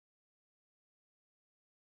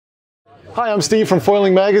Hi, I'm Steve from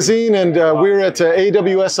Foiling Magazine, and we're at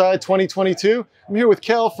AWSI 2022. I'm here with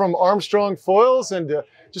Kjell from Armstrong Foils, and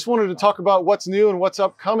just wanted to talk about what's new and what's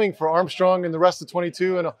upcoming for Armstrong in the rest of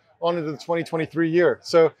 22 and on into the 2023 year.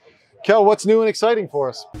 So, Kjell, what's new and exciting for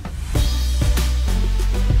us?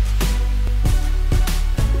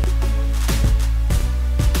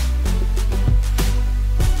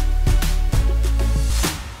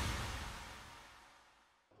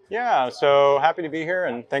 Yeah, so happy to be here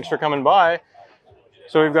and thanks for coming by.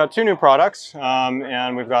 So we've got two new products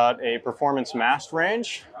and we've got a performance mast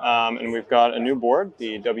range and we've got a new board,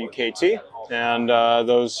 the WKT, and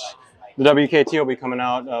the WKT will be coming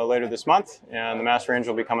out later this month, and the mast range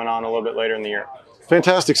will be coming on a little bit later in the year.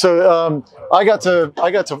 Fantastic. So I got to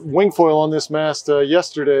wingfoil on this mast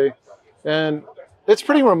yesterday, and it's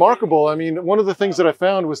pretty remarkable. I mean, one of the things that I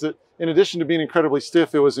found was that in addition to being incredibly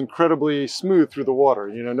stiff, it was incredibly smooth through the water.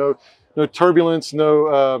 You know, no turbulence,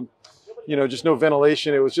 no, just no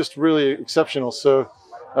ventilation. It was just really exceptional. So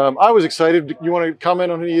I was excited. You want to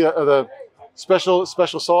comment on any of the special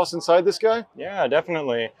sauce inside this guy? Yeah,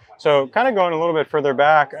 definitely. So kind of going a little bit further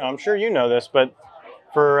back, I'm sure you know this, but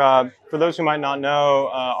for those who might not know,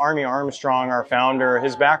 Army Armstrong, our founder,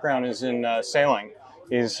 his background is in sailing.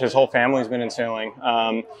 His whole family's been in sailing.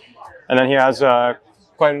 And then he has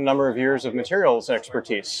quite a number of years of materials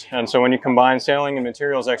expertise. And so when you combine sailing and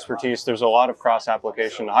materials expertise, there's a lot of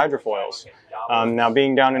cross-application to hydrofoils. Now,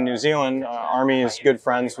 being down in New Zealand, Army is good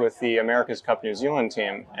friends with the America's Cup New Zealand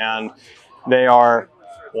team. And they are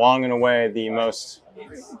long and away the most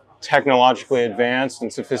technologically advanced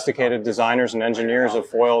and sophisticated designers and engineers of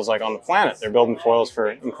foils like on the planet. They're building foils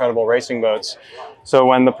for incredible racing boats. So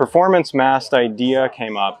when the performance mast idea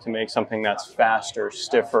came up to make something that's faster,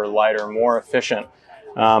 stiffer, lighter, more efficient,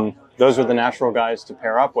 those were the natural guys to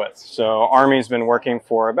pair up with. So Army's been working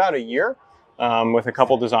for about a year with a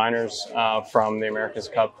couple designers from the America's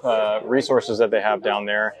Cup resources that they have down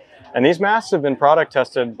there. And these masts have been product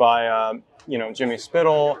tested by Jimmy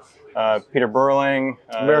Spittle, Peter Burling,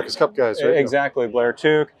 America's Cup guys, right? Exactly, Blair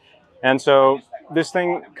Tuke. And so this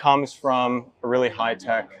thing comes from a really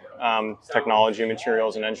high-tech technology,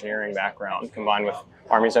 materials, and engineering background combined with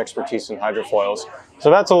Army's expertise in hydrofoils. So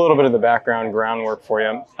that's a little bit of the background groundwork for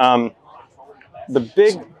you. The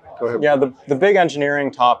big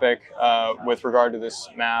engineering topic with regard to this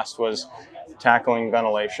mast was tackling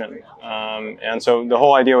ventilation. And so the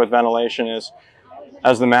whole idea with ventilation is,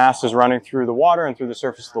 as the mast is running through the water and through the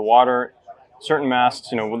surface of the water, certain masts,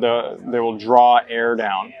 they will draw air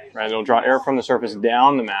down, right? They'll draw air from the surface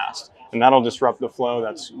down the mast, and that'll disrupt the flow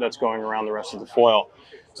that's going around the rest of the foil.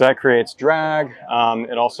 So that creates drag.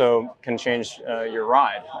 It also can change your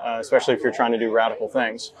ride, especially if you're trying to do radical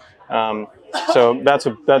things. So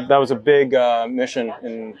that was a big mission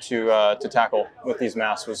to tackle with these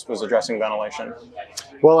masts was addressing ventilation.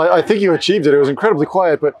 Well, I think you achieved it. It was incredibly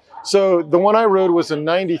quiet, but so the one I rode was a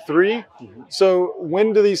 93. Mm-hmm. So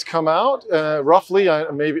when do these come out? Roughly,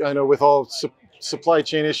 I know with all supply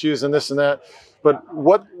chain issues and this and that, but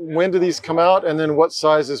when do these come out, and then what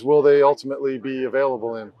sizes will they ultimately be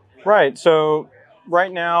available in? Right. So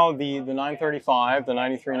right now, the 935, the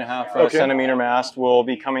 93.5 centimeter mast will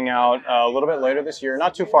be coming out a little bit later this year.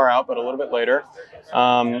 Not too far out, but a little bit later.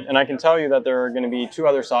 And I can tell you that there are going to be two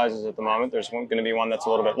other sizes at the moment. There's going to be one that's a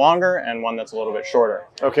little bit longer and one that's a little bit shorter.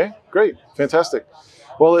 Okay, great. Fantastic.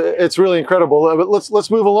 Well, it's really incredible. But let's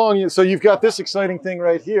move along. So you've got this exciting thing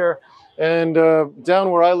right here. And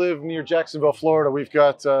down where I live near Jacksonville, Florida, we've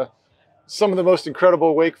got some of the most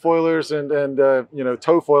incredible wake foilers and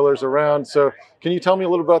tow foilers around. So can you tell me a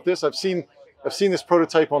little about this? I've seen this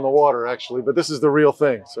prototype on the water actually, but this is the real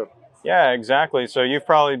thing. So yeah, exactly. So you've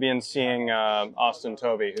probably been seeing Austin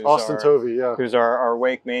Tovey, who's our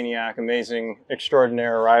wake maniac, amazing,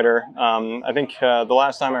 extraordinary rider. I think the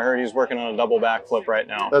last time I heard he's working on a double backflip right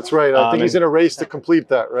now. That's right. I think he's in a race to complete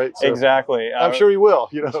that, right? So exactly. I'm sure he will.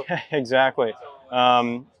 Exactly.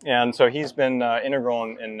 And so he's been integral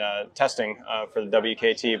in testing for the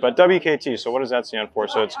WKT. But WKT, so what does that stand for?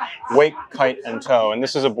 So it's wake, kite, and tow. And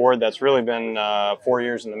this is a board that's really been 4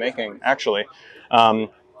 years in the making, actually.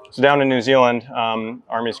 So down in New Zealand,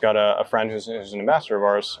 Army's got a friend who's an ambassador of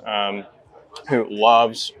ours who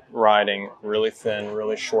loves riding really thin,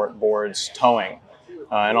 really short boards, towing,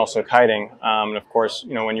 and also kiting. And of course,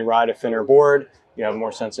 when you ride a thinner board, you have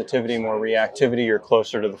more sensitivity, more reactivity, you're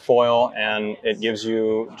closer to the foil, and it gives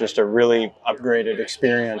you just a really upgraded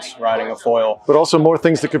experience riding a foil. But also more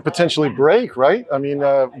things that could potentially break, right? I mean,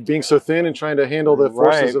 being so thin and trying to handle the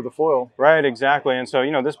forces of the foil. Right, exactly. And so,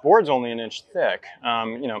 you know, this board's only an inch thick.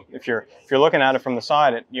 You know, if you're looking at it from the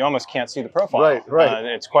side, you almost can't see the profile. Right, right.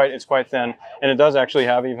 It's quite thin, and it does actually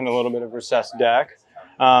have even a little bit of recessed deck.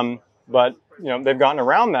 But you know, they've gotten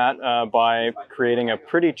around that by creating a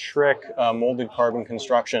pretty trick molded carbon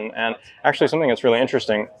construction, and actually something that's really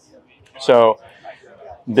interesting. So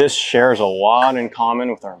this shares a lot in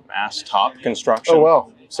common with our mast top construction. Oh,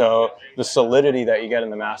 wow. So the solidity that you get in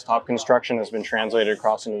the mast top construction has been translated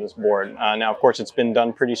across into this board. Now, of course, it's been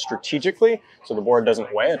done pretty strategically, so the board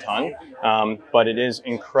doesn't weigh a ton, but it is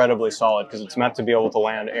incredibly solid because it's meant to be able to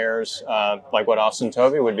land airs like what Austin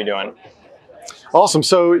Tovey would be doing. Awesome.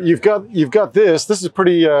 So you've got this. This is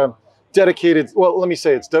pretty dedicated. Well, let me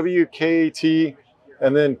say it's WKT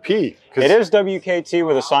and then P. It is WKT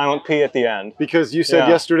with a silent P at the end. Because you said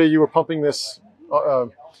yesterday you were pumping this.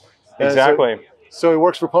 Exactly. So it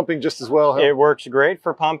works for pumping just as well, huh? It works great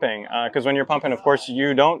for pumping because when you're pumping, of course,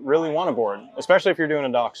 you don't really want a board, especially if you're doing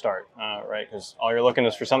a dock start, right? Because all you're looking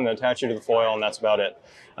is for something to attach you to the foil, and that's about it.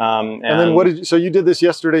 And then so you did this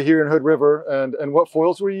yesterday here in Hood River, and what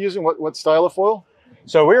foils were you using? What style of foil?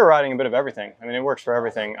 So we were riding a bit of everything. I mean, it works for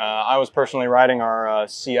everything. I was personally riding our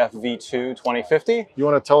CF V2 2050. You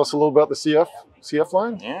want to tell us a little about the CF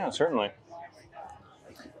line? Yeah, certainly.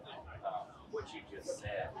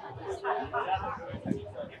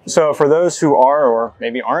 So for those who are or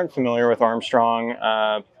maybe aren't familiar with Armstrong,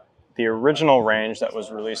 the original range that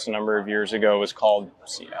was released a number of years ago was called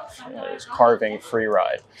CF. It was Carving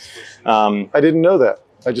Freeride. I didn't know that.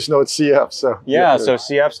 I just know it's CF. So yeah, so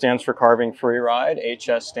CF stands for Carving Freeride,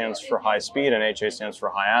 HS stands for High Speed, and HA stands for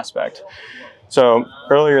High Aspect. So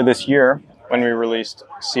earlier this year, when we released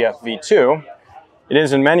CF V2, it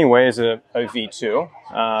is in many ways a V2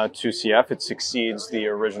 to CF. It succeeds the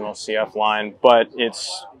original CF line, but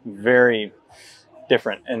it's very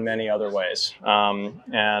different in many other ways.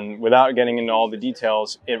 And without getting into all the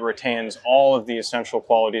details, it retains all of the essential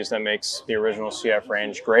qualities that makes the original CF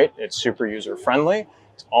range great. It's super user-friendly.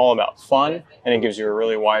 It's all about fun, and it gives you a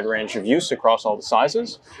really wide range of use across all the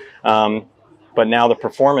sizes. But now the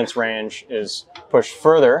performance range is pushed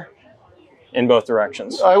further in both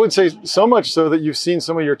directions. I would say so much so that you've seen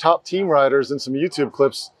some of your top team riders in some YouTube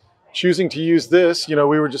clips choosing to use this. You know,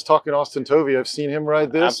 we were just talking Austin Tovey. I've seen him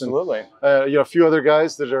ride this. Absolutely. And, you know, a few other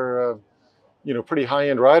guys that are, you know, pretty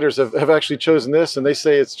high-end riders have actually chosen this, and they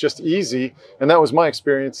say it's just easy. And that was my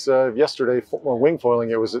experience yesterday wing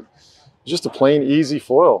foiling. It was just a plain, easy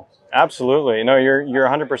foil. Absolutely. No, you're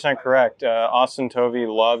 100% correct. Austin Tovey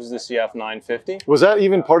loves the CF 950. Was that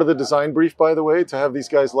even part of the design brief, by the way, to have these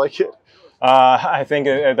guys like it? I think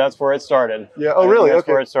that's where it started. Yeah. Oh, really? That's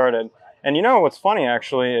where it started. And you know what's funny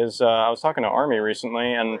actually is I was talking to Army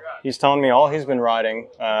recently, and he's telling me all he's been riding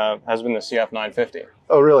has been the CF 950.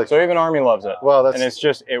 Oh, really? So even Army loves it. Wow, and it's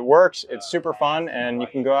just, it works. It's super fun, and you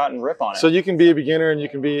can go out and rip on it. So you can be a beginner and you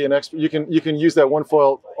can be an expert. You can use that one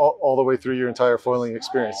foil all the way through your entire foiling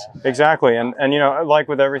experience. Exactly, and you know, like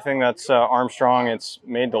with everything that's Armstrong, it's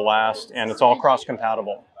made to last, and it's all cross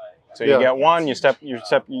compatible. So you get one, you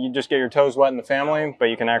just get your toes wet in the family, but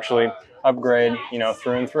you can actually upgrade, you know,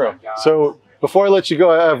 through and through. So before I let you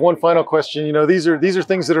go, I have one final question. You know, these are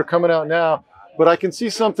things that are coming out now, but I can see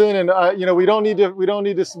something, and you know, we don't need to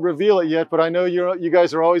reveal it yet. But I know you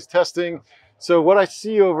guys are always testing. So what I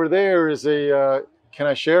see over there is a can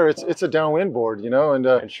I share? It's a downwind board, you know, and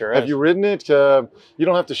it sure have is. you ridden it? You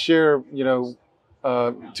don't have to share, you know,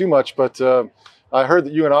 too much, but I heard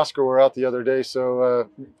that you and Oscar were out the other day. So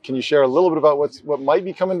can you share a little bit about what might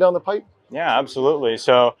be coming down the pipe? Yeah, absolutely.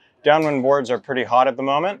 So downwind boards are pretty hot at the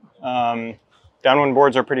moment.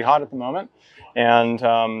 And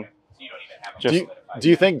do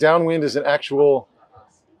you think downwind is an actual?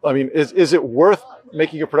 I mean, is it worth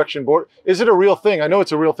making a production board? Is it a real thing? I know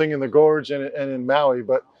it's a real thing in the gorge and in Maui,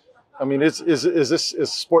 but I mean, is this a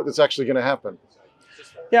sport that's actually going to happen?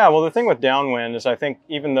 Yeah, well, the thing with downwind is I think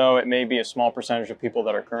even though it may be a small percentage of people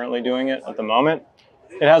that are currently doing it at the moment,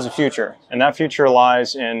 it has a future. And that future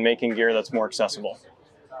lies in making gear that's more accessible.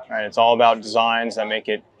 Right? It's all about designs that make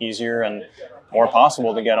it easier and more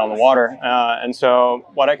possible to get on the water. And so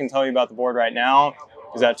what I can tell you about the board right now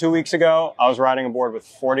is that 2 weeks ago, I was riding a board with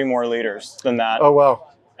 40 more liters than that. Oh, wow.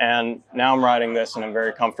 And now I'm riding this and I'm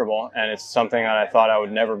very comfortable, and it's something that I thought I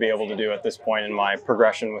would never be able to do at this point in my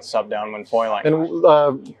progression with sub-downwind foiling.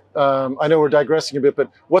 And I know we're digressing a bit,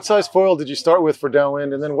 but what size foil did you start with for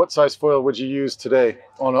downwind, and then what size foil would you use today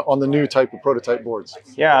on the new type of prototype boards?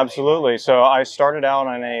 Yeah, absolutely. So I started out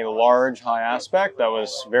on a large high aspect that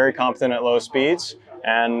was very competent at low speeds,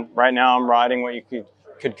 and right now I'm riding what you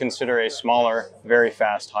could consider a smaller, very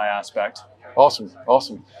fast high aspect. Awesome,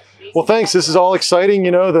 awesome. Well, thanks. This is all exciting.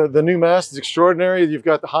 You know, the new mast is extraordinary. You've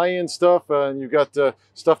got the high-end stuff, and you've got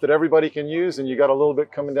stuff that everybody can use, and you got a little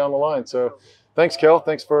bit coming down the line. So thanks, Kjell.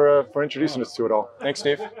 Thanks for introducing us to it all. Thanks,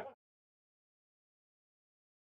 Steve.